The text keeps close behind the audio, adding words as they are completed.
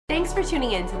Thanks for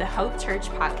tuning in to the Hope Church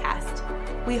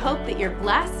podcast. We hope that you're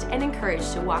blessed and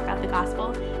encouraged to walk out the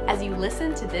gospel as you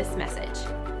listen to this message.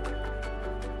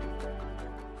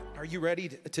 Are you ready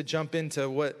to jump into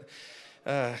what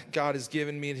God has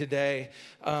given me today?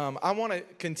 I want to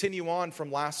continue on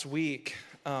from last week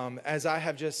as I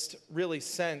have just really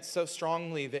sensed so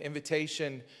strongly the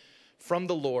invitation from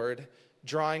the Lord,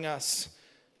 drawing us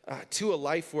to a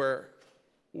life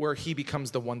where He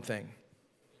becomes the one thing.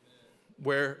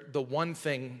 Where the one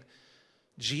thing,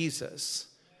 Jesus,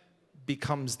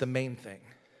 becomes the main thing.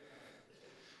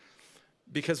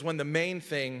 Because when the main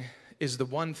thing is the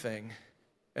one thing,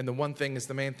 and the one thing is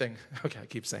the main thing, okay, I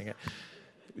keep saying it,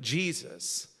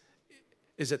 Jesus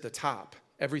is at the top.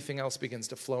 Everything else begins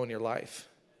to flow in your life.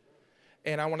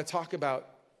 And I want to talk about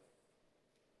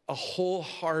a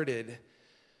wholehearted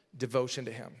devotion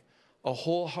to Him. A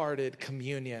wholehearted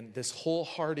communion, this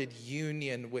wholehearted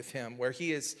union with Him, where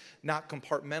He is not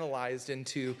compartmentalized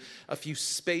into a few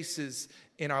spaces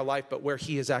in our life, but where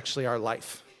He is actually our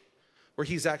life, where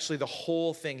He's actually the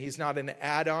whole thing. He's not an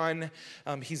add-on.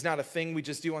 He's not a thing we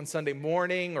just do on Sunday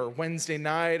morning or Wednesday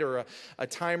night or a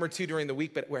time or two during the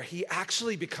week, but where He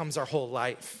actually becomes our whole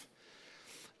life.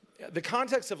 The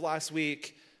context of last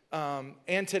week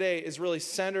and today is really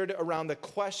centered around the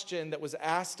question that was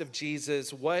asked of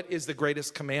Jesus, what is the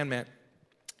greatest commandment?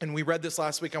 And we read this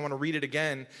last week. I want to read it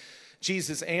again.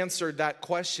 Jesus answered that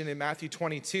question in Matthew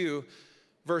 22,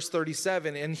 verse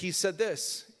 37. And He said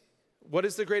this, what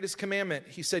is the greatest commandment?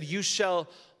 He said, you shall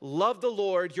love the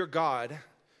Lord your God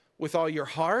with all your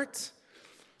heart,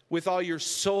 with all your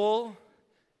soul,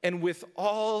 and with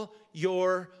all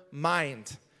your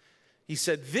mind. He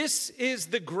said, this is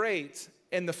the great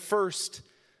and the first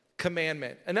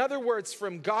commandment. In other words,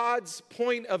 from God's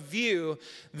point of view,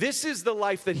 this is the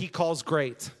life that He calls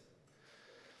great.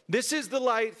 This is the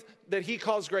life that He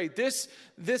calls great. This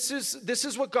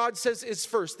is what God says is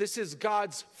first. This is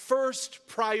God's first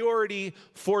priority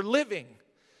for living.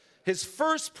 His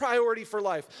first priority for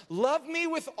life. Love me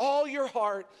with all your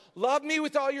heart. Love me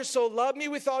with all your soul. Love me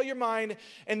with all your mind.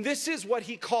 And this is what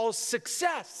He calls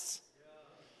success.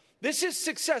 This is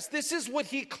success. This is what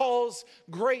He calls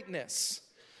greatness.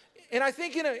 And I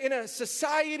think in a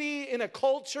society, in a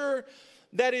culture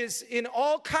that is in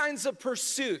all kinds of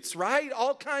pursuits, right?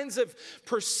 All kinds of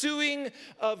pursuing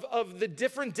of the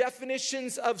different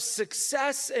definitions of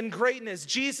success and greatness.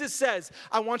 Jesus says,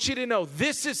 I want you to know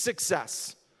this is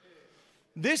success.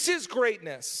 This is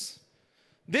greatness.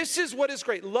 This is what is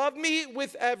great. Love me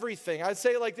with everything. I'd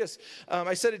say it like this.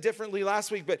 I said it differently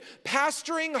last week, but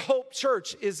pastoring Hope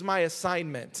Church is my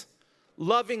assignment.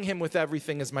 Loving Him with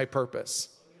everything is my purpose.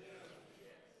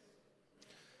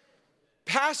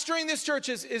 Pastoring this church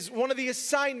is one of the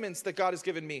assignments that God has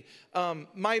given me.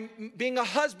 Being a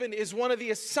husband is one of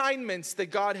the assignments that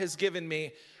God has given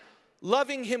me.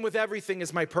 Loving Him with everything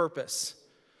is my purpose.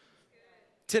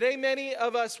 Today, many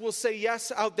of us will say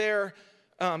yes out there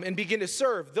and begin to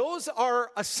serve. Those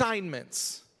are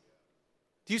assignments.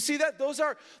 Do you see that? Those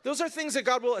are things that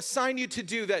God will assign you to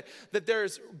do, that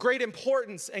there's great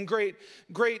importance and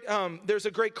there's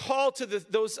a great call to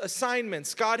those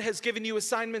assignments. God has given you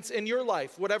assignments in your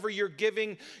life, whatever you're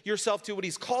giving yourself to, what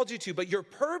He's called you to. But your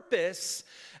purpose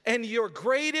and your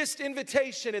greatest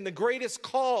invitation and the greatest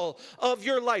call of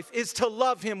your life is to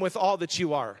love Him with all that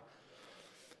you are.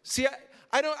 See,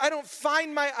 I don't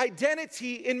find my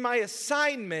identity in my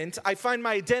assignment. I find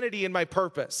my identity in my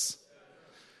purpose.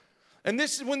 And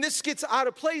when this gets out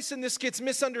of place and this gets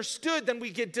misunderstood, then we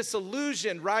get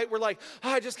disillusioned, right? We're like,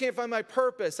 I just can't find my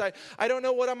purpose. I don't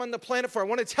know what I'm on the planet for. I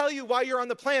want to tell you why you're on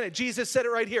the planet. Jesus said it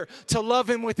right here, to love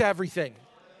Him with everything.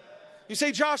 You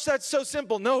say, Josh, that's so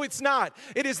simple. No, it's not.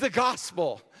 It is the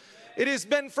gospel. It has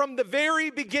been from the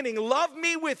very beginning. Love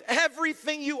me with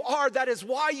everything you are. That is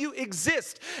why you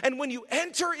exist. And when you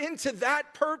enter into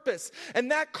that purpose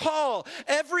and that call,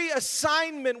 every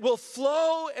assignment will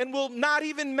flow and will not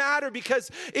even matter, because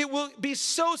it will be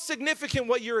so significant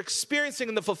what you're experiencing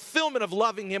in the fulfillment of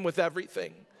loving Him with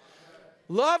everything.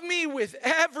 Love me with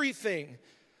everything.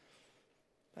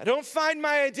 I don't find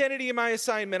my identity in my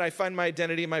assignment. I find my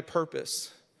identity in my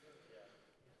purpose.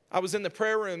 I was in the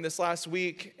prayer room this last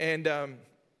week, and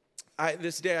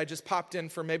this day I just popped in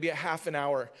for maybe a half an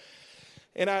hour.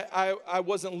 And I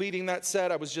wasn't leading that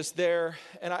set. I was just there.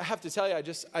 And I have to tell you,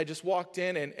 I just walked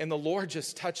in, and the Lord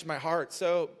just touched my heart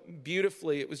so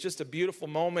beautifully. It was just a beautiful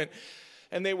moment.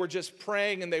 And they were just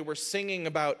praying, and they were singing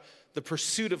about the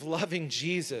pursuit of loving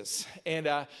Jesus. And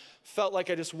felt like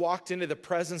I just walked into the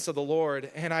presence of the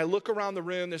Lord. And I look around the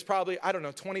room. There's probably,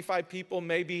 25 people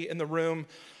maybe in the room.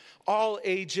 all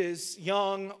ages,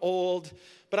 young, old.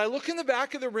 But I look in the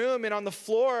back of the room, and on the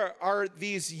floor are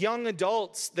these young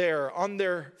adults there on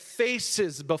their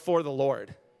faces before the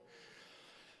Lord.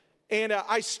 And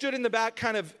I stood in the back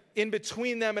kind of in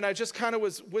between them, and I just kind of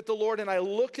was with the Lord, and I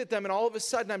look at them, and all of a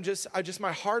sudden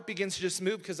my heart begins to just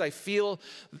move because I feel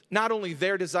not only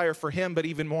their desire for him, but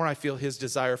even more I feel his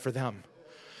desire for them.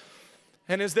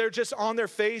 And as they're just on their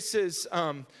faces,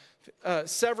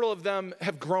 several of them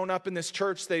have grown up in this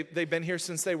church. They've been here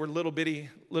since they were little bitty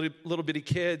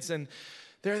kids, and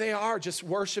there they are just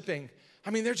worshiping. I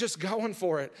mean, they're just going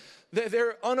for it.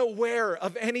 They're unaware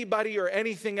of anybody or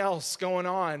anything else going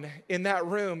on in that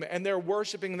room, and they're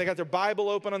worshiping. They got their Bible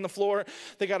open on the floor.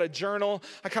 They got a journal.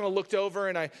 I kind of looked over,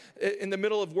 and in the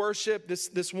middle of worship,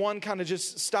 this one kind of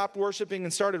just stopped worshiping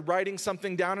and started writing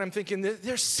something down. And I'm thinking,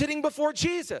 they're sitting before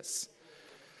Jesus.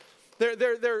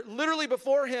 They're literally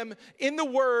before him in the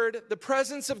Word, the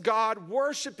presence of God,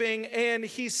 worshiping, and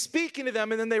he's speaking to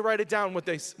them, and then they write it down what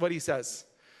he says.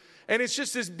 And it's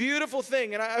just this beautiful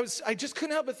thing. And I just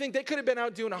couldn't help but think they could have been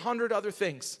out doing 100 other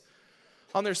things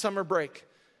on their summer break.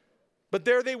 But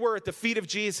there they were at the feet of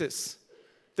Jesus.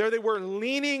 There they were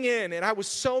leaning in, and I was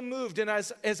so moved. And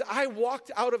as I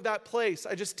walked out of that place,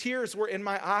 tears were in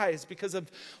my eyes because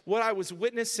of what I was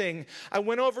witnessing. I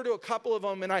went over to a couple of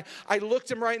them, and I looked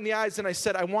them right in the eyes, and I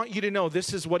said, I want you to know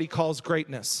this is what he calls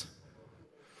greatness.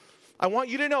 I want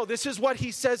you to know this is what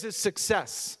he says is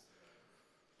success.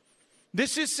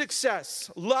 This is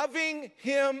success, loving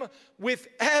him with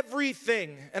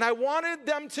everything. And I wanted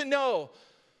them to know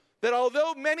that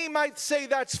although many might say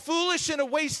that's foolish and a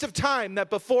waste of time, that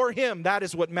before him, that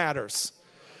is what matters.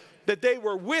 That they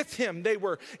were with him, they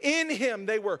were in him,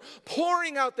 they were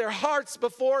pouring out their hearts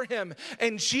before him.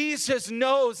 And Jesus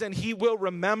knows and he will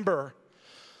remember.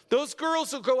 Those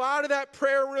girls will go out of that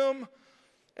prayer room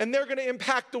and they're going to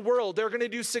impact the world. They're going to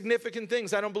do significant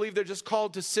things. I don't believe they're just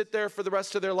called to sit there for the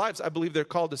rest of their lives. I believe they're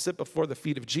called to sit before the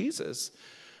feet of Jesus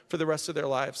for the rest of their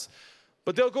lives.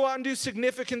 But they'll go out and do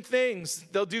significant things.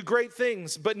 They'll do great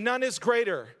things. But none is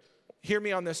greater. Hear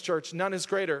me on this, church. None is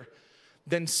greater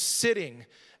than sitting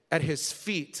at his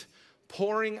feet,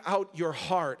 pouring out your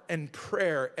heart and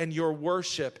prayer and your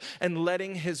worship and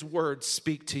letting his word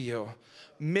speak to you.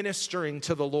 Ministering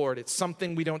to the Lord. It's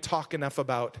something we don't talk enough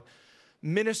about.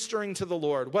 Ministering to the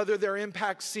Lord, whether their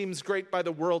impact seems great by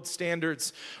the world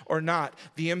standards or not,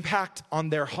 the impact on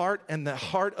their heart and the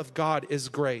heart of God is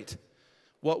great.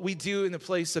 What we do in the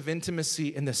place of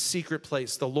intimacy, in the secret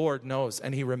place, the Lord knows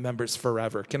and he remembers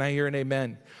forever. Can I hear an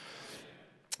amen?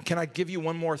 Can I give you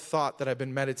one more thought that I've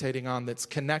been meditating on that's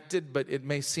connected, but it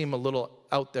may seem a little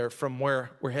out there from where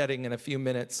we're heading in a few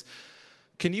minutes.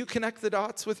 Can you connect the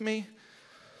dots with me?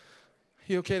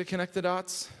 You okay to connect the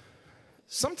dots?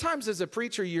 Sometimes as a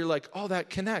preacher, you're like, oh, that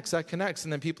connects.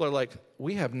 And then people are like,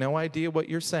 we have no idea what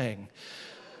you're saying.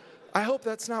 I hope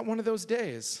that's not one of those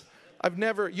days.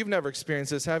 You've never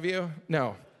experienced this, have you?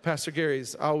 No. Pastor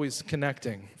Gary's always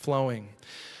connecting, flowing.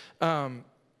 I've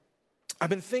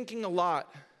been thinking a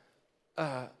lot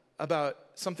about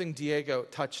something Diego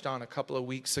touched on a couple of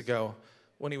weeks ago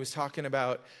when he was talking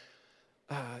about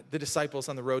the disciples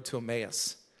on the road to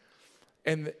Emmaus.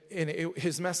 And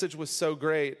his message was so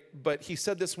great, but he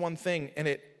said this one thing,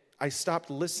 and I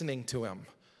stopped listening to him.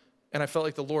 And I felt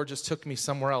like the Lord just took me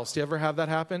somewhere else. Do you ever have that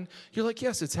happen? You're like,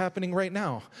 yes, it's happening right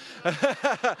now.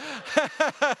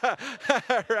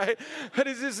 Right? But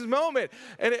it's this moment.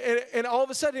 And all of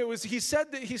a sudden, he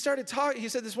said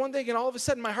this one thing, and all of a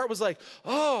sudden my heart was like,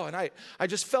 oh, and I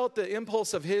just felt the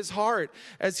impulse of his heart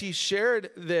as he shared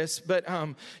this. But,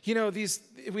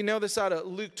 we know this out of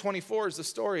Luke 24 is the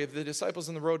story of the disciples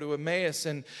on the road to Emmaus,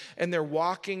 and they're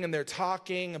walking and they're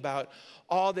talking about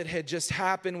all that had just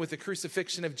happened with the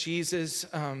crucifixion of Jesus.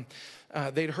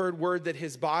 They'd heard word that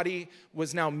his body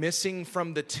was now missing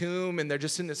from the tomb, and they're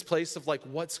just in this place of like,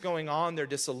 what's going on? They're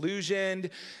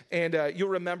disillusioned. And you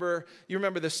remember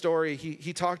the story.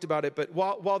 He talked about it. But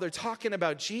while they're talking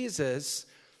about Jesus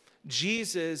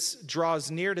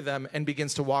draws near to them and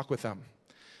begins to walk with them.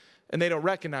 And they don't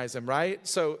recognize him, right?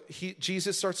 So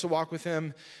Jesus starts to walk with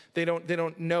him. They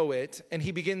don't know it. And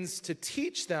he begins to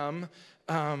teach them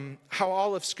how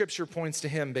all of Scripture points to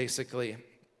him, basically.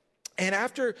 And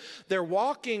after they're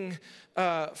walking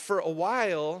for a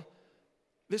while,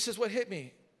 this is what hit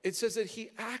me. It says that he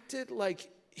acted like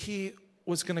he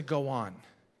was going to go on.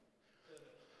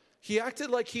 He acted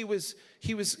like he was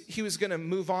going to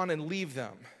move on and leave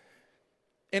them.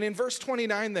 And in verse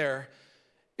 29 there,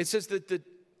 it says that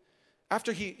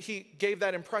after he gave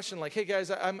that impression, like, hey guys,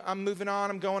 I'm moving on,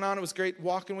 I'm going on, it was great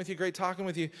walking with you, great talking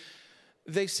with you.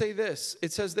 They say this,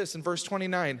 it says this in verse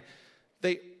 29,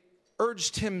 they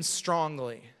urged him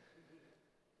strongly,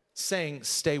 saying,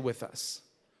 stay with us.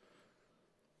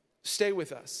 Stay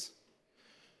with us.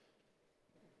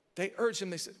 They urged him,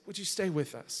 they said, would you stay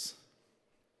with us?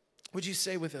 Would you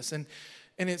stay with us? And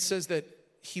it says that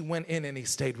he went in and he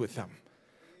stayed with them.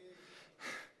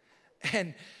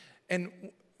 And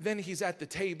then he's at the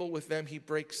table with them. He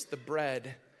breaks the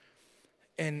bread.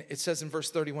 And it says in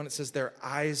verse 31, it says their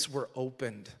eyes were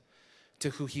opened to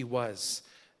who he was.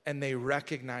 And they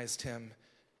recognized him.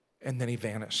 And then he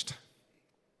vanished.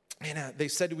 And they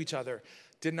said to each other,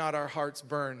 did not our hearts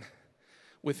burn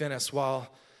within us while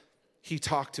he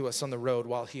talked to us on the road,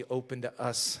 while he opened to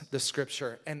us the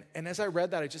scripture? And as I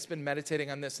read that, I've just been meditating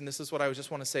on this, and this is what I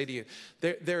just want to say to you.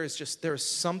 There is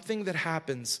something that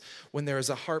happens when there is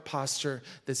a heart posture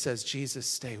that says, Jesus,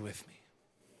 stay with me.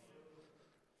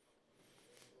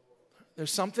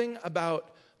 There's something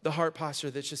about the heart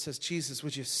posture that just says, Jesus,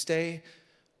 would you stay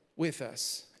with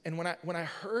us? And when I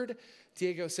heard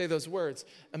Diego say those words,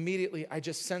 immediately I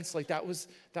just sensed like that was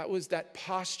that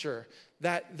posture,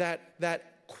 that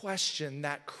question,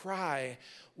 that cry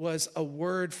was a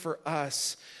word for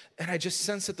us. And I just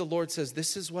sense that the Lord says,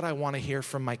 this is what I want to hear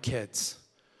from my kids.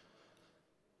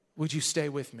 Would you stay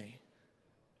with me?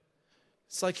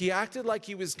 It's like he acted like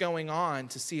he was going on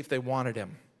to see if they wanted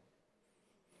him.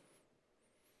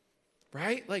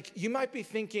 Right? Like you might be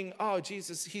thinking, oh,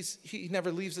 Jesus, he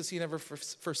never leaves us. He never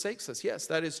forsakes us. Yes,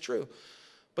 that is true.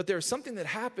 But there's something that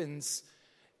happens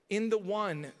in the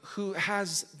one who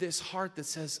has this heart that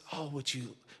says, oh, would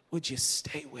you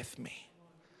stay with me?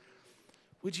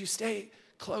 Would you stay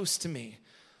close to me?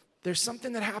 There's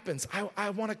something that happens. I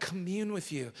want to commune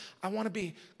with you. I want to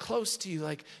be close to you.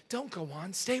 Like, don't go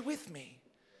on. Stay with me.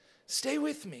 Stay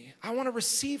with me. I want to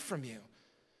receive from you.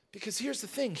 Because here's the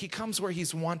thing. He comes where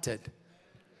he's wanted.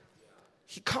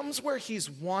 He comes where he's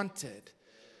wanted.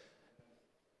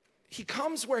 He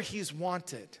comes where he's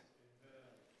wanted.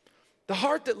 The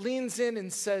heart that leans in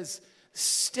and says,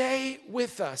 stay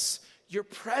with us. Your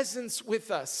presence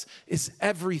with us is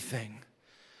everything.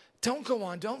 Don't go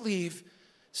on. Don't leave.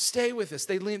 Stay with us.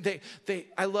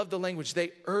 I love the language.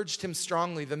 They urged him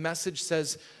strongly. The message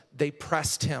says they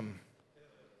pressed him.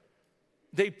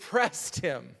 They pressed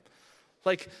him.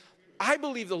 Like, I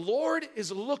believe the Lord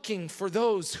is looking for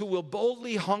those who will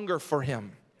boldly hunger for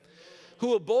him, who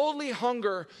will boldly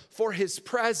hunger for his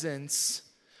presence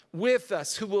with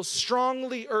us, who will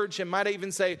strongly urge him, might I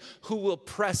even say, who will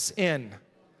press in,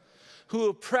 who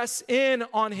will press in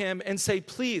on him and say,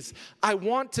 please, I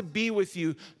want to be with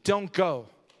you. Don't go.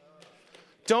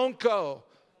 Don't go.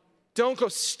 Don't go.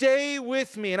 Stay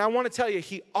with me. And I want to tell you,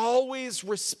 he always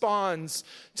responds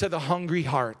to the hungry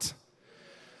heart.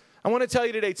 I want to tell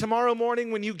you today, tomorrow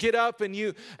morning when you get up and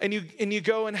you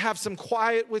go and have some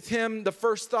quiet with him, the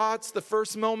first thoughts, the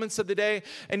first moments of the day,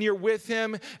 and you're with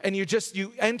him and you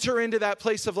enter into that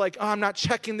place of like, oh, I'm not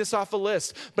checking this off a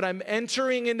list, but I'm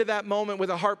entering into that moment with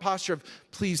a heart posture of,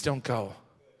 please don't go.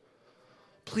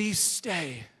 Please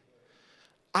stay.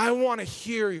 I want to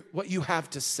hear what you have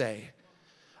to say.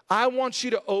 I want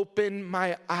you to open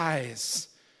my eyes.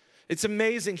 It's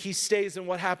amazing. He stays, and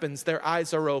what happens? Their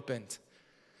eyes are opened.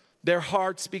 Their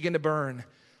hearts begin to burn.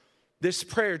 This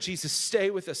prayer, Jesus,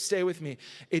 stay with us, stay with me.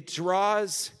 It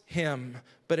draws him,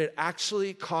 but it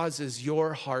actually causes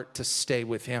your heart to stay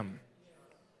with him.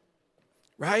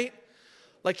 Right?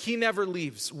 Like he never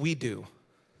leaves, we do.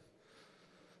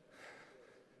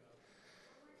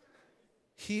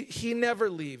 He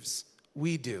never leaves,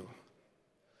 we do.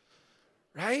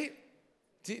 Right?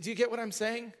 Do you get what I'm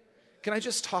saying? Can I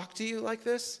just talk to you like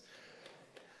this?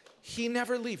 He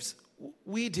never leaves.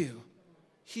 We do.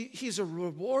 He's a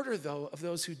rewarder, though, of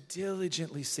those who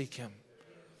diligently seek him.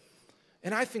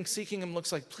 And I think seeking him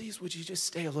looks like, please, would you just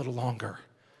stay a little longer?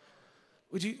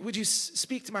 Would you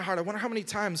speak to my heart? I wonder how many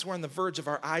times we're on the verge of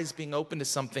our eyes being open to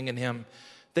something in him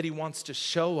that he wants to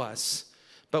show us,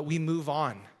 but we move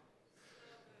on.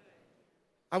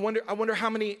 I wonder how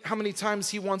many times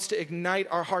he wants to ignite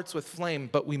our hearts with flame,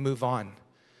 but we move on.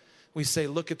 We say,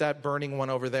 look at that burning one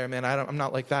over there, man. I'm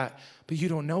not like that. But you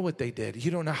don't know what they did.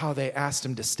 You don't know how they asked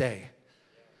him to stay.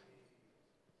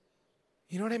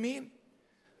 You know what I mean?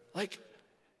 Like,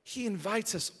 he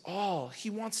invites us all. He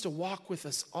wants to walk with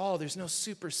us all. There's no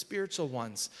super spiritual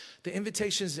ones. The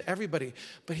invitation is to everybody.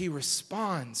 But he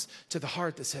responds to the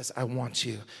heart that says, I want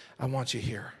you. I want you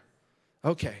here.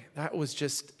 Okay, that was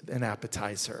just an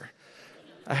appetizer.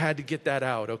 I had to get that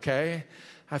out, okay?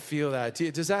 I feel that.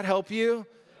 Does that help you?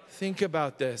 Think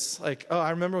about this. Like, oh,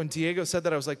 I remember when Diego said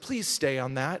that, I was like, please stay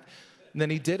on that. And then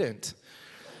he didn't.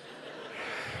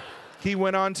 He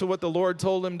went on to what the Lord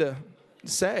told him to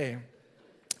say.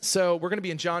 So we're going to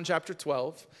be in John chapter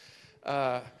 12.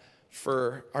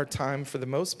 for our time for the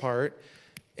most part.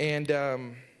 And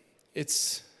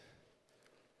it's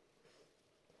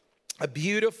a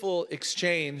beautiful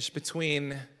exchange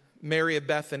between Mary of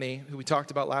Bethany, who we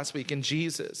talked about last week, and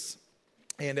Jesus.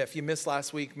 And if you missed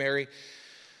last week, Mary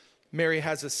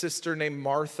has a sister named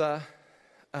Martha.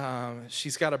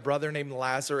 She's got a brother named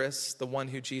Lazarus, the one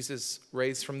who Jesus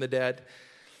raised from the dead.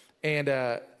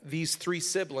 And these three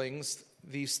siblings,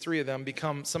 these three of them,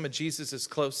 become some of Jesus'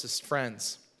 closest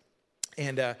friends.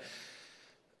 And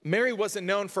Mary wasn't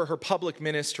known for her public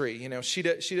ministry. You know, she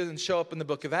doesn't show up in the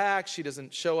book of Acts. She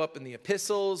doesn't show up in the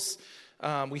epistles.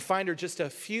 We find her just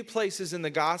a few places in the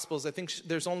Gospels. I think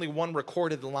there's only one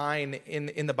recorded line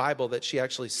in the Bible that she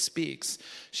actually speaks.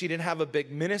 She didn't have a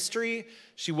big ministry.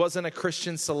 She wasn't a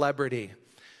Christian celebrity.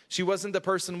 She wasn't the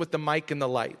person with the mic and the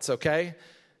lights, okay?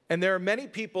 And there are many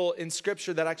people in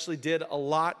Scripture that actually did a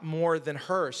lot more than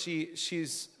her.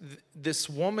 She's this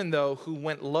woman, though, who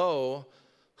went low,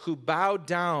 who bowed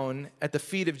down at the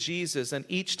feet of Jesus. And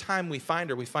each time we find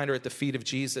her at the feet of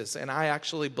Jesus. And I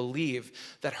actually believe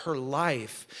that her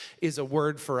life is a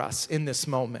word for us in this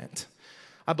moment.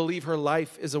 I believe her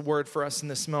life is a word for us in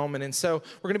this moment. And so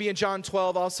we're going to be in John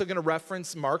 12, also going to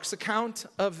reference Mark's account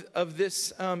of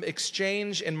this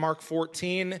exchange in Mark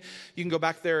 14. You can go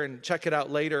back there and check it out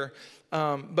later.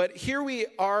 But here we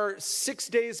are 6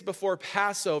 days before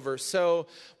Passover. So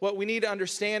what we need to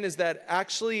understand is that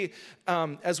actually,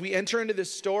 as we enter into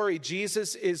this story,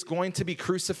 Jesus is going to be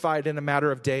crucified in a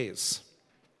matter of days.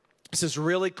 This is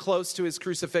really close to his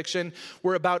crucifixion.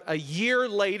 We're about a year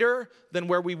later than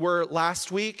where we were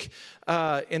last week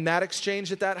in that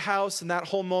exchange at that house. In that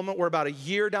whole moment, we're about a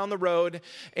year down the road,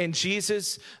 and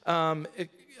Jesus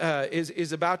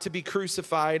is about to be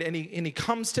crucified, and he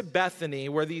comes to Bethany,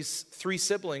 where these three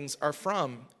siblings are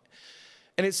from.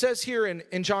 And it says here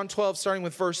in John 12, starting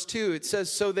with verse 2, it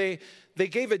says, so they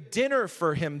gave a dinner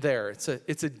for him there.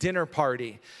 It's a dinner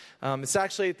party. It's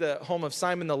actually at the home of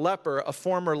Simon the leper, a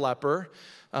former leper,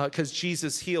 because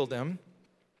Jesus healed him.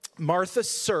 Martha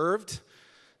served,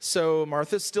 so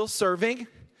Martha's still serving.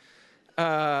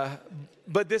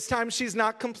 But this time she's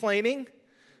not complaining.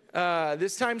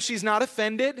 This time she's not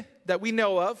offended that we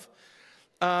know of.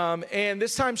 And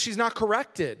this time she's not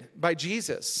corrected by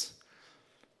Jesus.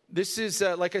 This is,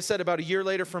 like I said, about a year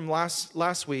later from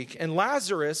last week. And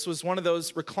Lazarus was one of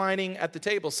those reclining at the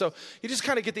table. So you just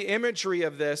kind of get the imagery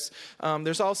of this.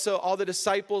 There's also all the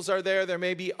disciples are there. There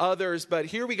may be others. But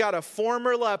here we got a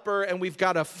former leper and we've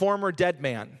got a former dead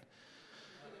man.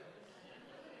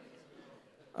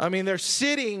 I mean, they're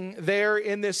sitting there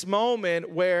in this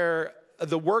moment where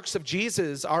the works of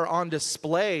Jesus are on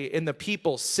display in the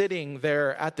people sitting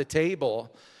there at the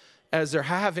table as they're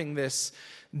having this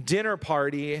dinner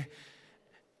party.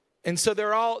 And so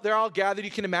they're all gathered.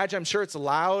 You can imagine, I'm sure it's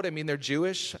loud. I mean, they're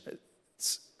Jewish.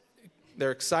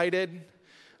 They're excited.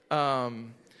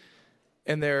 And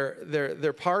they're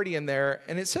partying there.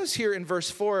 And it says here in verse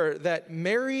 4 that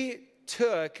Mary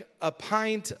took a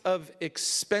pint of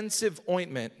expensive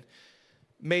ointment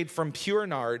made from pure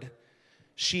nard.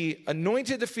 She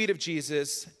anointed the feet of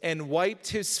Jesus and wiped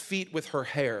his feet with her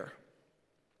hair.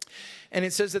 And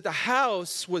it says that the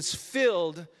house was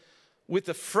filled with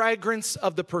the fragrance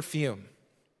of the perfume.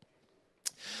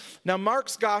 Now,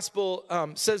 Mark's gospel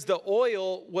says the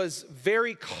oil was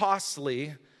very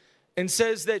costly and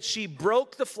says that she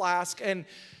broke the flask and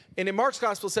in Mark's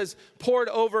gospel it says poured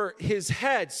over his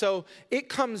head. So it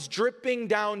comes dripping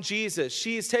down Jesus.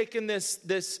 She's taken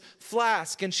this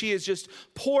flask and she has just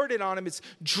poured it on him. It's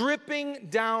dripping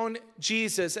down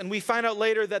Jesus. And we find out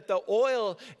later that the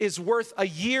oil is worth a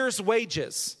year's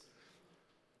wages.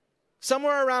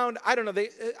 Somewhere around, I don't know,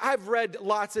 I've read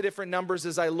lots of different numbers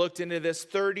as I looked into this,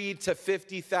 30 to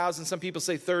 50,000. Some people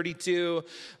say 32.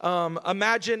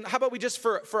 Imagine, how about we just,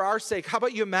 for our sake, how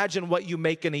about you imagine what you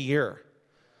make in a year?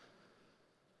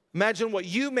 Imagine what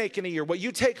you make in a year, what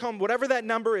you take home, whatever that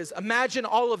number is. Imagine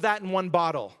all of that in one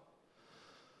bottle.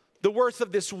 The worth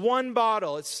of this one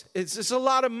bottle. It's a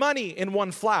lot of money in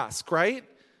one flask, right?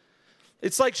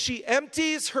 It's like she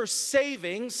empties her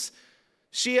savings.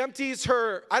 She empties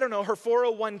her, her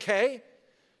 401k.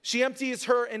 She empties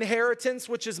her inheritance,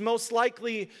 which is most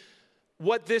likely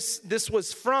what this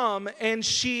was from, and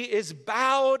she is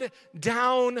bowed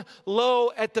down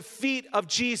low at the feet of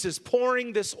Jesus,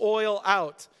 pouring this oil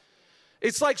out.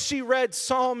 It's like she read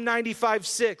Psalm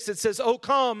 95:6. It says, "Oh,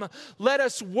 come, let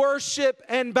us worship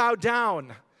and bow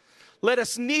down. Let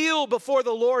us kneel before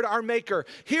the Lord our Maker."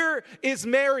 Here is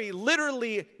Mary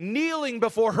literally kneeling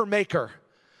before her Maker,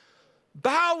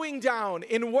 bowing down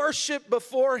in worship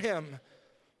before him.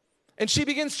 And she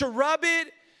begins to rub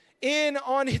it in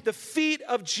on the feet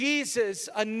of Jesus,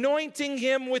 anointing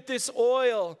him with this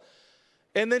oil.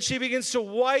 And then she begins to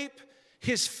wipe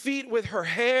his feet with her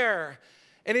hair.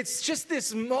 And it's just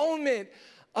this moment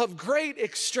of great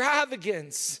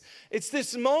extravagance. It's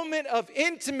this moment of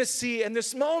intimacy and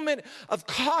this moment of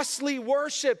costly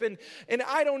worship. And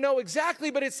I don't know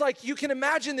exactly, but it's like you can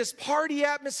imagine this party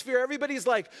atmosphere. Everybody's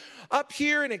like up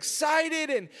here and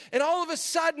excited. And all of a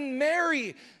sudden,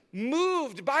 Mary,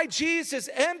 moved by Jesus,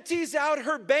 empties out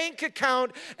her bank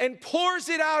account and pours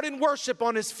it out in worship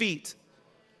on his feet.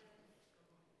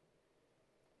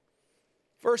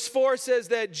 Verse 4 says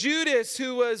that Judas,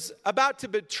 who was about to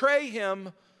betray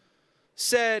him,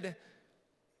 said,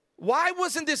 "Why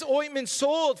wasn't this ointment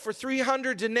sold for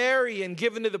 300 denarii and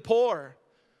given to the poor?"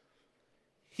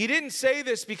 He didn't say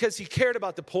this because he cared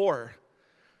about the poor.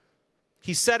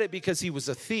 He said it because he was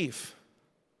a thief.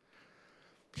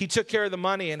 He took care of the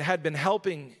money and had been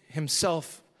helping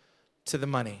himself to the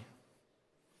money.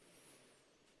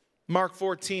 Mark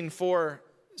 14:4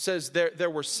 says there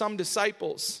were some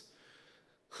disciples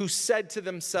who said to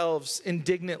themselves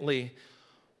indignantly,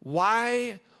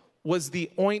 "Why was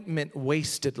the ointment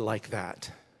wasted like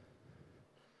that?"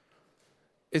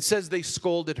 It says they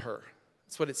scolded her.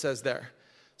 That's what it says there.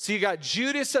 So you got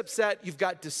Judas upset, you've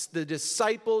got the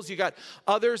disciples, you got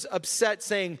others upset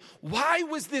saying, "Why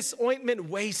was this ointment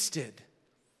wasted?"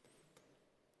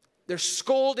 They're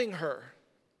scolding her.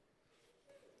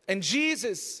 And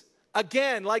Jesus,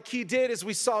 again, like he did as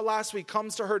we saw last week,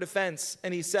 comes to her defense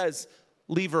and he says,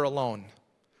 "Leave her alone."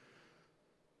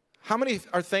 How many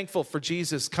are thankful for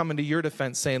Jesus coming to your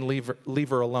defense saying, leave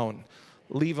her alone?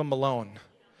 Leave him alone.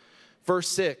 Verse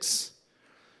 6,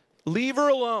 "Leave her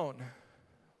alone.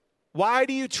 Why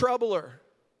do you trouble her?"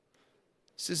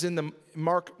 This is in the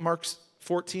Mark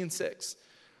 14:6.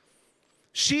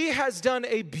 "She has done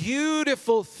a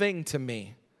beautiful thing to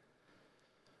me.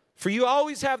 For you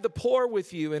always have the poor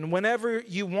with you, and whenever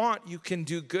you want, you can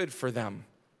do good for them.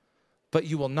 But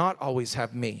you will not always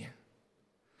have me.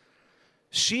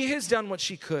 She has done what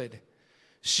she could.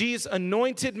 She's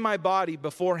anointed my body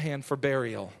beforehand for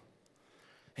burial."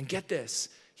 And get this,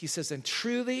 he says, "And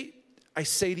truly I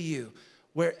say to you,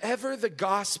 wherever the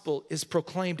gospel is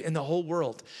proclaimed in the whole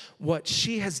world, what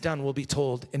she has done will be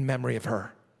told in memory of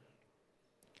her."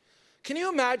 Can you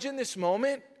imagine this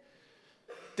moment?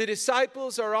 The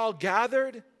disciples are all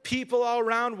gathered, people all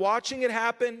around watching it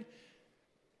happen.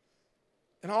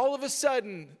 And all of a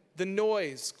sudden, the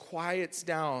noise quiets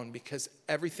down because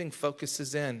everything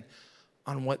focuses in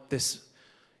on what this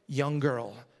young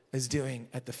girl is doing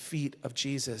at the feet of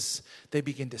Jesus. They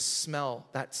begin to smell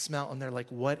that smell, and they're like,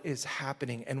 "What is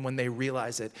happening?" And when they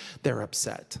realize it, they're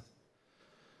upset.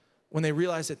 When they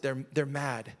realize it, they're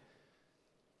mad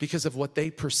because of what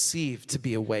they perceive to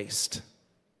be a waste.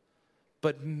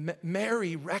 But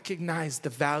Mary recognized the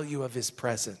value of his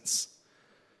presence.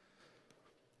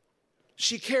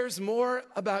 She cares more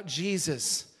about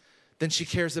Jesus than she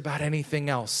cares about anything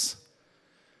else.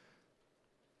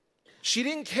 She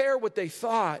didn't care what they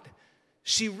thought.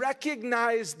 She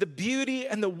recognized the beauty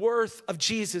and the worth of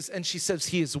Jesus, and she says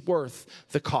he is worth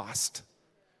the cost.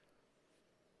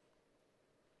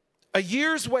 A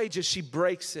year's wages, she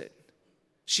breaks it.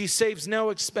 She saves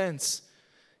no expense.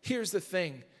 Here's the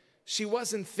thing. She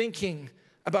wasn't thinking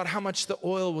about how much the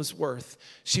oil was worth.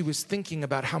 She was thinking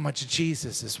about how much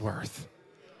Jesus is worth.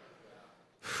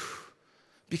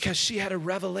 Because she had a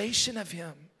revelation of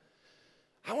him.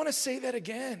 I want to say that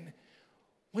again.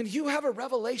 When you have a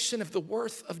revelation of the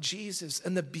worth of Jesus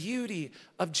and the beauty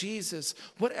of Jesus,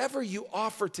 whatever you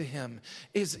offer to him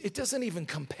it doesn't even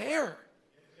compare.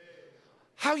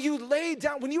 How you lay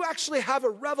down, when you actually have a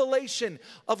revelation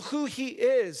of who he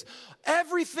is,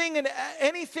 everything and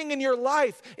anything in your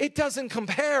life, it doesn't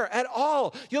compare at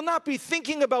all. You'll not be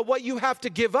thinking about what you have to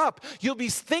give up. You'll be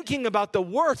thinking about the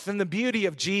worth and the beauty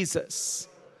of Jesus.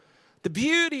 The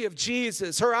beauty of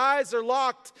Jesus. Her eyes are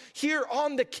locked here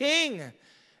on the King,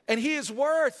 and he is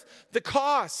worth the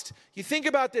cost. You think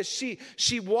about this.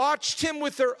 She watched him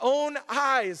with her own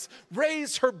eyes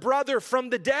raise her brother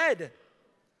from the dead.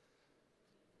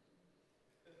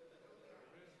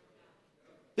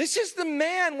 This is the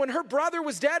man when her brother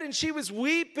was dead and she was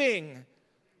weeping.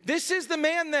 This is the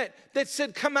man that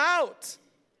said, "Come out.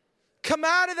 Come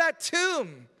out of that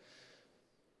tomb."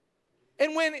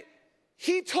 And when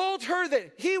he told her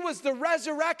that he was the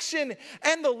resurrection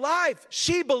and the life,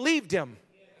 she believed him.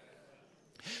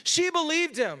 She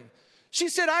believed him. She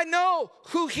said, "I know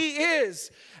who he is,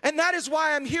 and that is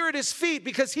why I'm here at his feet,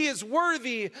 because he is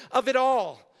worthy of it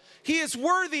all. He is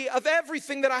worthy of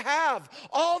everything that I have,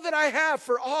 all that I have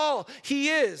for all he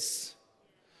is."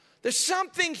 There's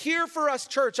something here for us,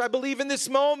 church, I believe in this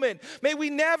moment. May we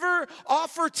never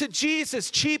offer to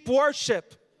Jesus cheap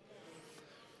worship.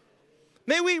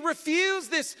 May we refuse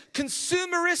this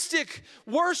consumeristic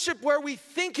worship where we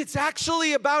think it's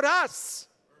actually about us.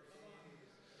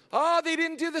 Oh, they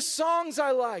didn't do the songs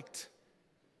I liked.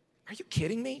 Are you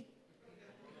kidding me?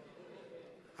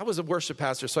 I was a worship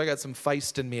pastor, so I got some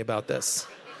feist in me about this.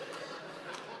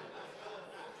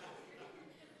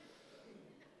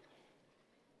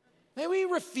 May we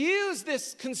refuse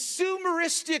this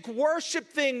consumeristic worship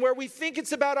thing where we think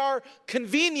it's about our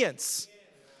convenience,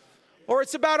 or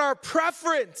it's about our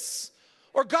preference,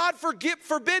 or God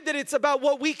forbid that it's about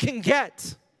what we can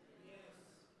get.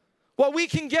 What we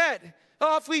can get.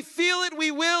 Oh, if we feel it,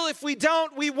 we will. If we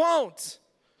don't, we won't.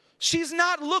 She's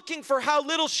not looking for how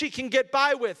little she can get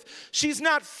by with. She's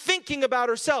not thinking about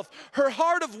herself. Her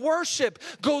heart of worship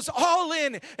goes all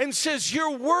in and says,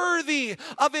 you're worthy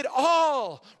of it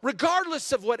all.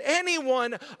 Regardless of what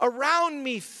anyone around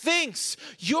me thinks,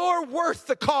 you're worth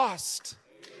the cost.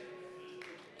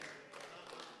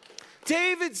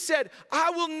 David said, I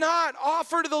will not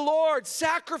offer to the Lord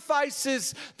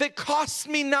sacrifices that cost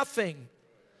me nothing.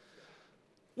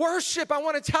 Worship, I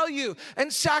want to tell you,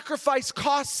 and sacrifice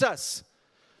costs us.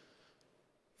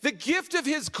 The gift of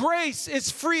His grace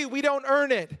is free. We don't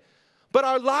earn it. But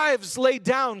our lives laid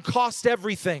down cost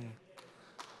everything.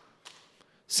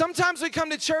 Sometimes we come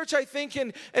to church, I think,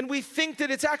 and we think that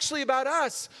it's actually about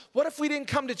us. What if we didn't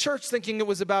come to church thinking it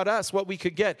was about us, what we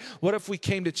could get? What if we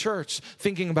came to church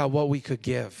thinking about what we could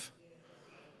give?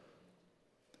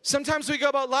 Sometimes we go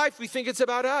about life, we think it's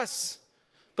about us.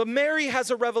 But Mary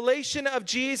has a revelation of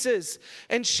Jesus,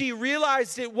 and she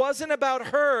realized it wasn't about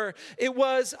her, it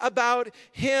was about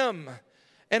Him.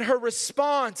 And her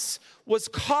response was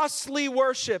costly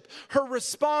worship. Her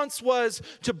response was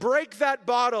to break that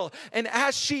bottle. And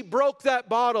as she broke that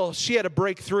bottle, she had a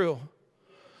breakthrough.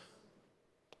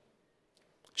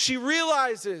 She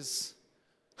realizes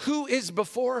who is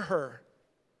before her,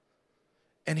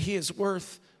 and He is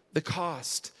worth the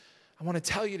cost. I want to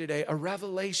tell you today, a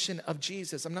revelation of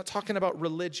Jesus. I'm not talking about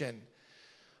religion.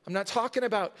 I'm not talking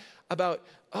about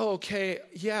oh, okay,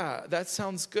 yeah, that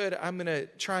sounds good. I'm going to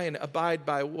try and abide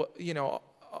by what,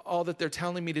 all that they're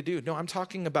telling me to do. No, I'm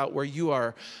talking about where you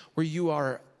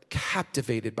are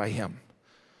captivated by Him.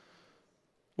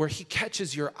 Where He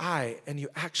catches your eye and you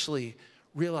actually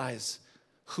realize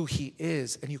who He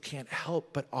is, and you can't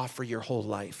help but offer your whole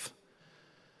life.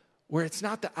 Where it's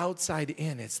not the outside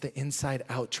in, it's the inside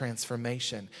out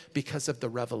transformation because of the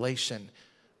revelation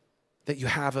that you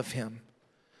have of Him.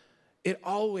 It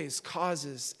always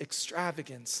causes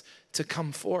extravagance to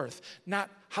come forth. Not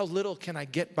how little can I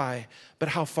get by, but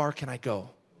how far can I go?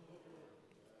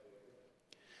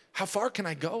 How far can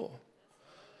I go?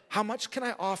 How much can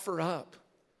I offer up?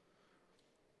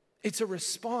 It's a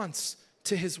response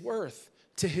to His worth,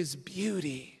 to His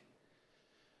beauty.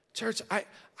 Church,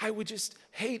 I would just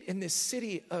hate in this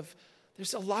city of,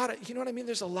 there's a lot of, you know what I mean?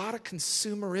 There's a lot of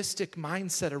consumeristic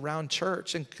mindset around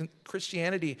church and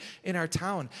Christianity in our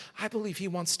town. I believe He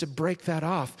wants to break that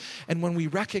off. And when we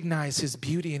recognize His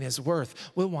beauty and His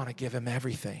worth, we'll want to give Him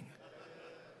everything.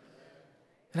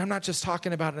 And I'm not just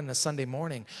talking about it on a Sunday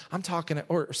morning. I'm talking,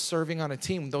 or serving on a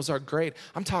team. Those are great.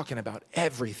 I'm talking about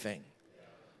everything.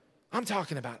 I'm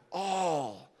talking about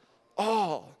all.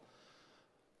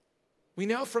 We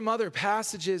know from other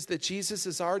passages that Jesus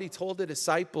has already told the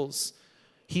disciples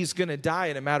He's going to die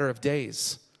in a matter of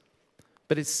days.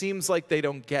 But it seems like they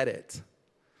don't get it,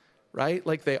 right?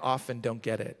 Like they often don't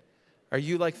get it. Are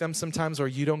you like them sometimes where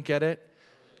you don't get it?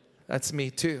 That's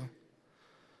me too.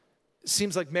 It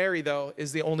seems like Mary, though,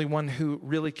 is the only one who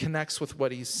really connects with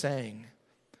what He's saying.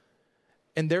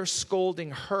 And they're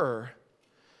scolding her,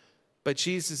 but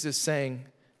Jesus is saying,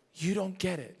 you don't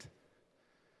get it.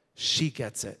 She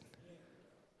gets it.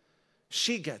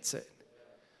 She gets it.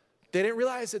 They didn't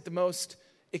realize that the most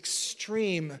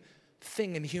extreme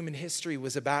thing in human history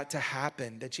was about to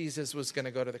happen, that Jesus was going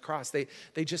to go to the cross. They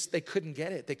couldn't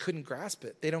get it. They couldn't grasp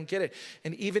it. They don't get it.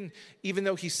 And even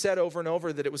though He said over and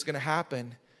over that it was going to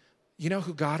happen, you know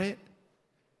who got it?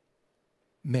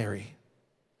 Mary.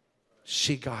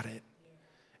 She got it.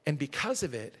 And because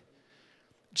of it,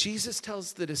 Jesus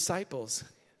tells the disciples,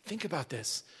 think about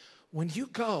this. When you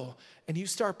go and you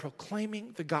start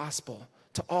proclaiming the gospel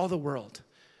to all the world,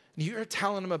 you're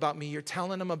telling them about me, you're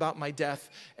telling them about my death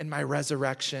and my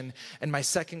resurrection and my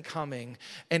second coming,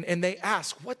 and they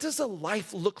ask, what does a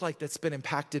life look like that's been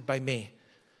impacted by me?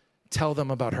 Tell them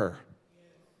about her.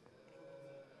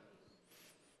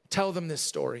 Tell them this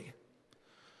story.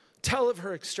 Tell of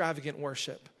her extravagant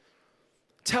worship.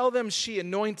 Tell them she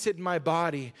anointed my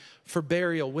body for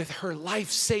burial with her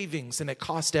life savings, and it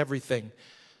cost everything.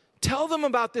 Tell them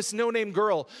about this no-name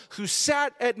girl who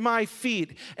sat at my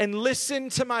feet and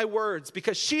listened to my words,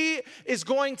 because she is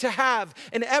going to have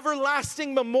an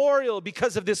everlasting memorial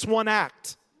because of this one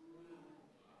act.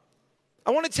 I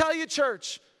want to tell you,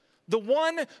 church, the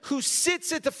one who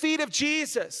sits at the feet of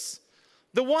Jesus,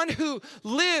 the one who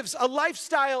lives a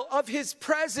lifestyle of his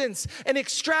presence and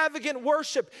extravagant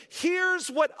worship,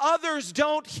 hears what others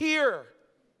don't hear.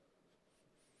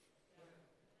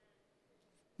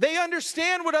 They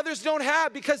understand what others don't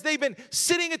have because they've been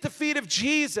sitting at the feet of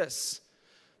Jesus,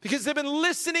 because they've been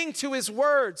listening to his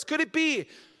words. Could it be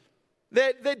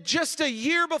that just a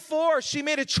year before she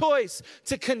made a choice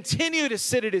to continue to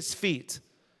sit at his feet,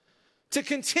 to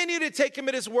continue to take him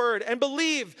at his word and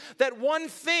believe that one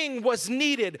thing was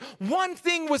needed, one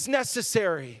thing was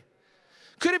necessary?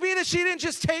 Could it be that she didn't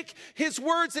just take his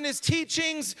words and his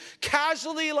teachings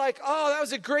casually, like, oh, that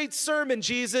was a great sermon,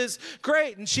 Jesus,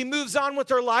 great, and she moves on with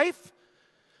her life?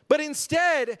 But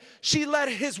instead, she let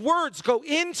his words go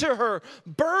into her,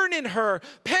 burn in her,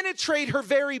 penetrate her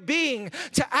very being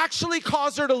to actually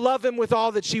cause her to love him with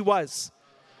all that she was.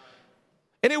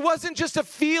 And it wasn't just a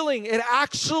feeling, it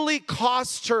actually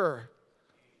cost her.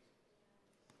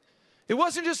 It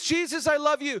wasn't just, Jesus, I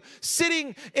love you,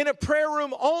 sitting in a prayer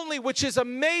room only, which is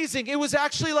amazing. It was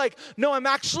actually like, no, I'm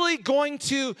actually going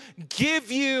to give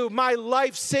you my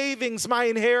life savings, my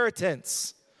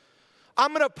inheritance.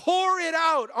 I'm going to pour it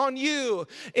out on you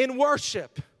in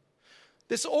worship.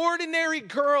 This ordinary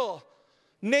girl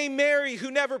named Mary,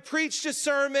 who never preached a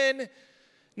sermon,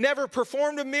 never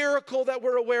performed a miracle that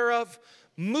we're aware of,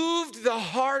 moved the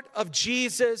heart of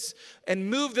Jesus and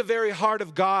moved the very heart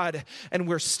of God, and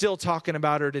we're still talking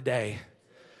about her today.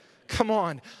 Come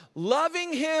on.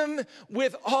 Loving him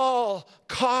with all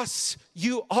costs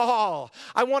you all.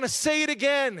 I want to say it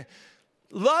again.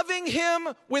 Loving him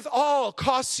with all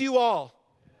costs you all.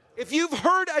 If you've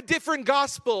heard a different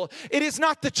gospel, it is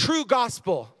not the true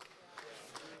gospel.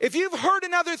 If you've heard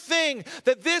another thing,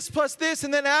 that this plus this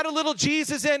and then add a little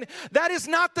Jesus in, that is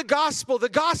not the gospel. The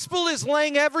gospel is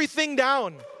laying everything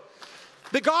down.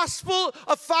 The gospel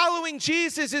of following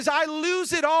Jesus is I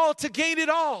lose it all to gain it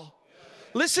all.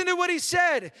 Listen to what he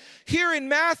said here in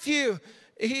Matthew.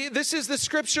 This is the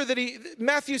scripture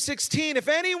Matthew 16, if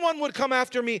anyone would come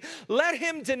after me, let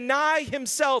him deny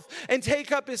himself and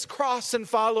take up his cross and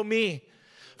follow me.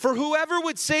 For whoever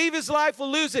would save his life will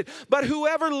lose it, but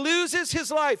whoever loses his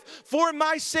life for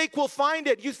my sake will find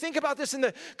it. You think about this in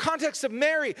the context of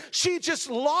Mary. She just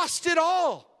lost it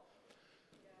all.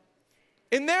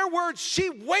 In their words,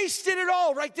 she wasted it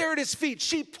all right there at his feet.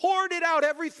 She poured it out,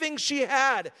 everything she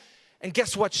had. And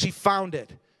guess what? She found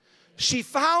it. She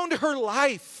found her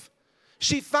life.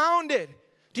 She found it.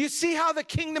 Do you see how the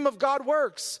kingdom of God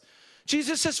works?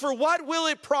 Jesus says, for what will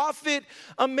it profit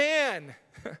a man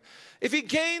if he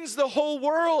gains the whole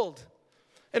world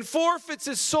and forfeits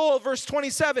his soul? Verse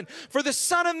 27, for the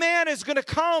Son of Man is going to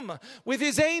come with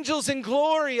his angels in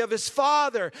glory of his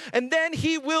Father, and then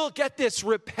he will, get this,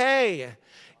 repay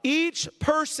each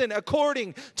person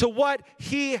according to what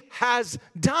he has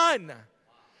done.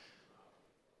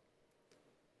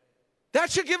 That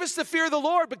should give us the fear of the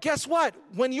Lord. But guess what?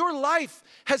 When your life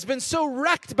has been so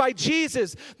wrecked by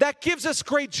Jesus, that gives us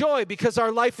great joy because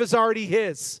our life is already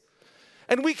his.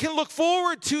 And we can look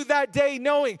forward to that day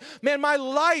knowing, man, my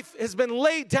life has been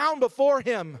laid down before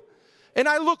him. And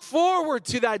I look forward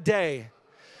to that day.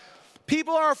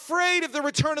 People are afraid of the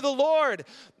return of the Lord.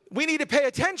 We need to pay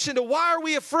attention to why are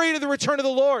we afraid of the return of the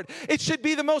Lord? It should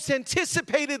be the most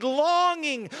anticipated,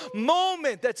 longing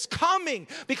moment that's coming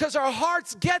because our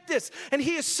hearts get this. And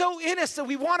he is so in us that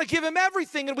we want to give him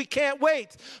everything and we can't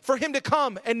wait for him to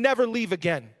come and never leave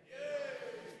again.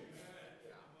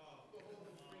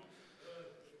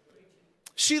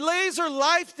 She lays her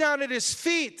life down at his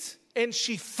feet and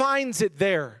she finds it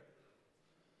there.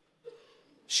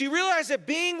 She realized that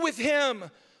being with him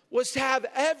was to have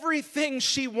everything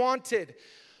she wanted.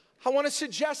 I want to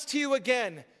suggest to you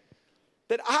again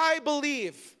that I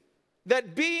believe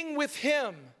that being with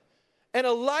him and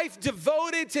a life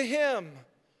devoted to him,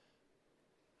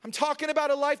 I'm talking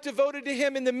about a life devoted to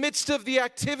him in the midst of the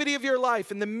activity of your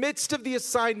life, in the midst of the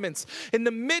assignments, in the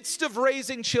midst of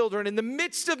raising children, in the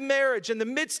midst of marriage, in the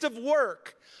midst of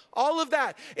work, all of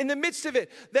that, in the midst of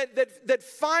it, that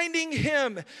finding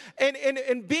him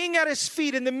and being at his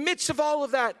feet, in the midst of all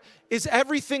of that, is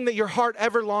everything that your heart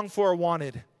ever longed for or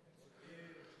wanted.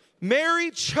 Mary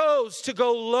chose to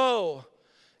go low,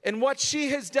 and what she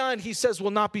has done, he says,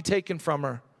 will not be taken from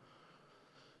her.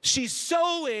 She's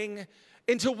sowing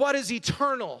into what is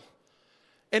eternal.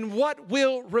 And what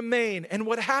will remain, and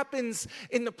what happens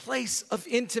in the place of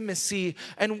intimacy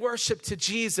and worship to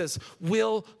Jesus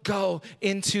will go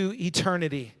into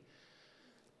eternity.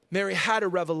 Mary had a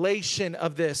revelation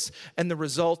of this, and the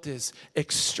result is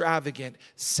extravagant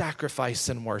sacrifice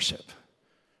and worship.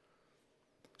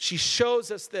 She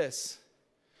shows us this,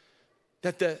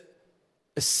 that the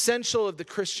essential of the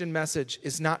Christian message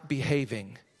is not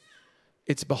behaving,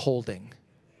 it's beholding.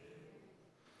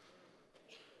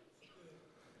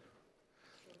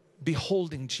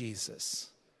 Beholding Jesus.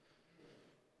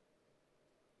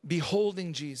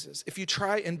 Beholding Jesus. If you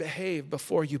try and behave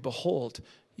before you behold,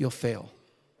 you'll fail.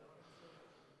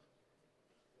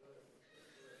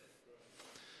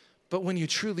 But when you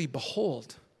truly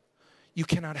behold, you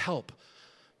cannot help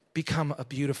become a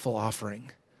beautiful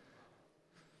offering.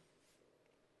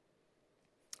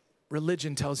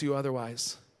 Religion tells you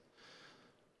otherwise.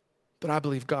 But I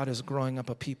believe God is growing up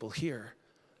a people here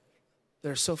that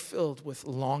are so filled with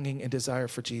longing and desire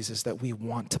for Jesus that we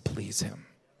want to please him.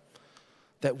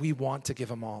 That we want to give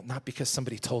him all, not because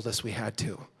somebody told us we had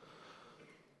to,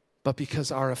 but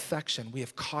because our affection, we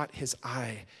have caught his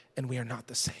eye and we are not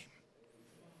the same.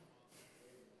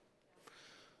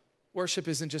 Worship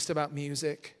isn't just about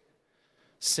music,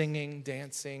 singing,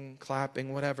 dancing,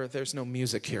 clapping, whatever. There's no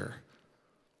music here.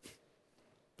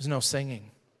 There's no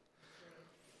singing.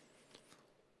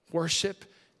 Worship,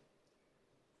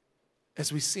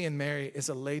 as we see in Mary, is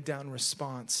a laid down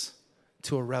response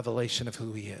to a revelation of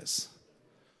who he is.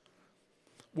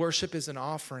 Worship is an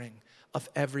offering of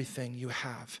everything you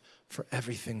have for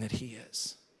everything that he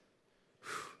is.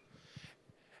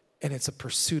 And it's a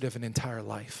pursuit of an entire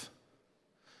life.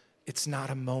 It's not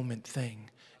a moment thing.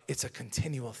 It's a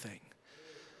continual thing.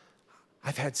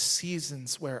 I've had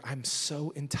seasons where I'm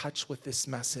so in touch with this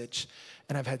message,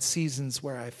 and I've had seasons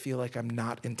where I feel like I'm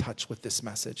not in touch with this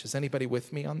message. Is anybody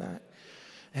with me on that?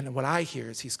 And what I hear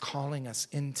is he's calling us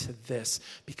into this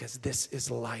because this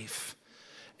is life,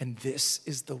 and this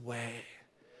is the way,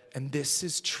 and this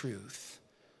is truth.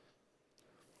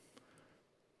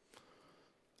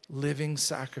 Living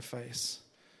sacrifice.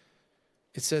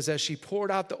 It says, as she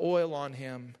poured out the oil on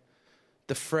him,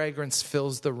 the fragrance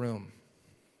fills the room.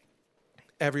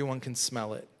 Everyone can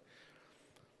smell it.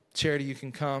 Charity, you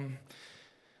can come.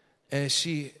 And as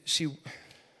she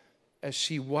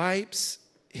wipes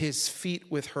his feet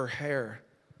with her hair,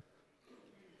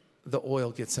 the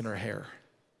oil gets in her hair.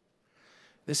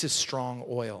 This is strong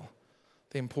oil.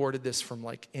 They imported this from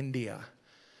like India,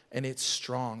 and it's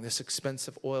strong. This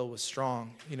expensive oil was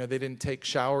strong. You know, they didn't take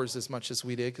showers as much as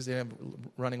we did because they didn't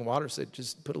have running water, so they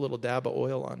just put a little dab of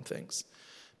oil on things,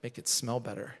 make it smell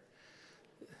better.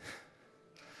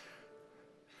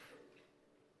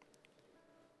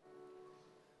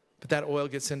 But that oil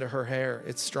gets into her hair.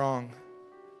 It's strong.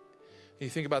 You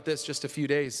think about this, just a few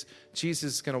days,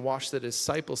 Jesus is going to wash the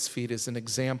disciples' feet as an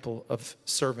example of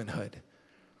servanthood.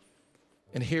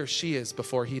 And here she is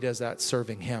before he does that,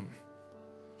 serving him.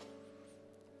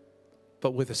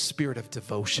 But with a spirit of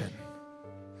devotion.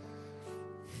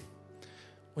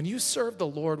 When you serve the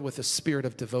Lord with a spirit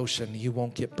of devotion, you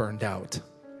won't get burned out.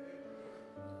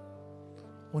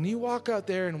 When you walk out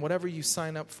there and whatever you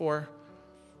sign up for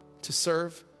to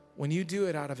serve, when you do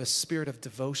it out of a spirit of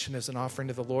devotion as an offering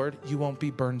to the Lord, you won't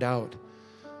be burned out.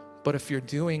 But if you're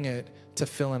doing it to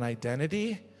fill an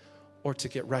identity or to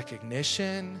get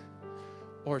recognition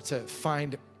or to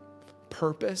find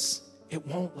purpose, it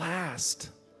won't last.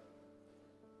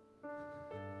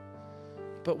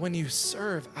 But when you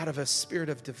serve out of a spirit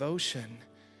of devotion,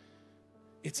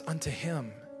 it's unto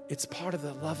him. It's part of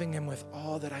the loving him with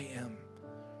all that I am.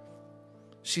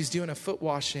 She's doing a foot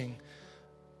washing,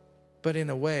 but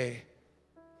in a way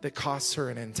that costs her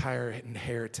an entire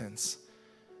inheritance.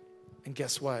 And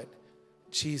guess what?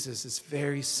 Jesus is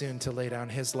very soon to lay down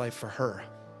his life for her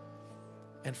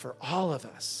and for all of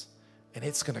us, and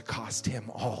it's going to cost him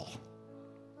all.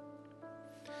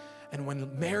 And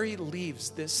when Mary leaves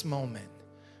this moment,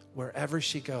 wherever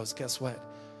she goes, guess what?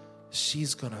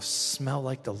 She's going to smell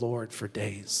like the Lord for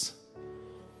days.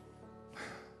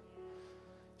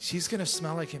 She's going to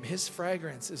smell like him. His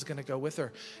fragrance is going to go with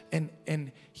her.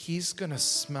 And he's going to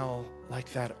smell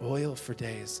like that oil for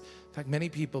days. In fact, many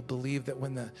people believe that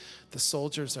when the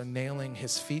soldiers are nailing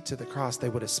his feet to the cross, they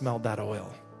would have smelled that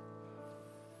oil.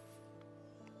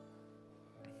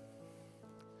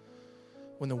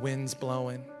 When the wind's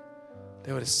blowing,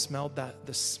 they would have smelled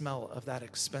the smell of that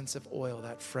expensive oil,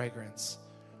 that fragrance,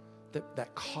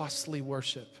 that costly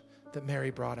worship that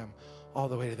Mary brought him all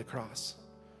the way to the cross.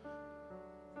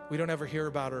 We don't ever hear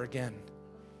about her again,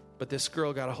 but this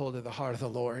girl got a hold of the heart of the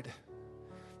Lord,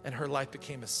 and her life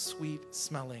became a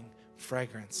sweet-smelling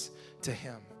fragrance to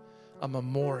him, a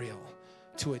memorial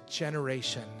to a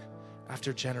generation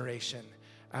after generation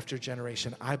after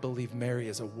generation. I believe Mary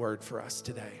is a word for us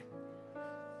today.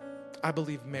 I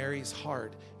believe Mary's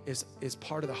heart is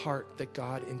part of the heart that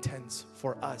God intends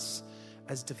for us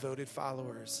as devoted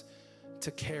followers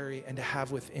to carry and to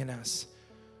have within us.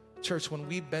 Church, when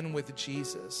we've been with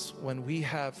Jesus, when we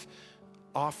have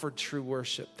offered true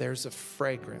worship, there's a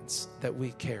fragrance that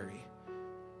we carry.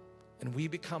 And we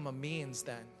become a means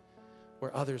then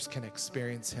where others can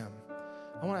experience him.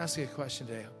 I want to ask you a question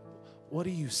today. What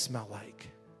do you smell like?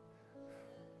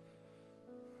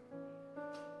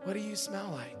 What do you smell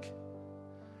like?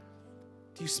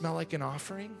 Do you smell like an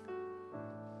offering?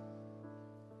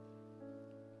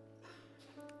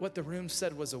 What the room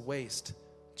said was a waste,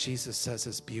 Jesus says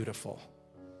is beautiful.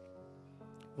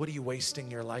 What are you wasting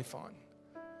your life on?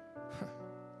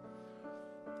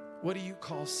 What do you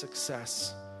call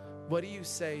success? What do you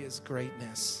say is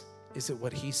greatness? Is it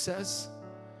what he says?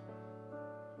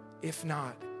 If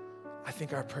not, I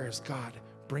think our prayer is, God,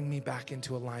 bring me back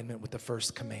into alignment with the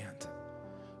first command.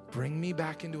 Bring me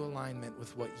back into alignment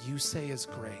with what you say is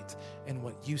great and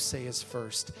what you say is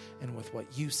first and with what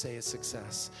you say is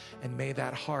success. And may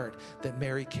that heart that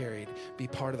Mary carried be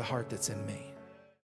part of the heart that's in me.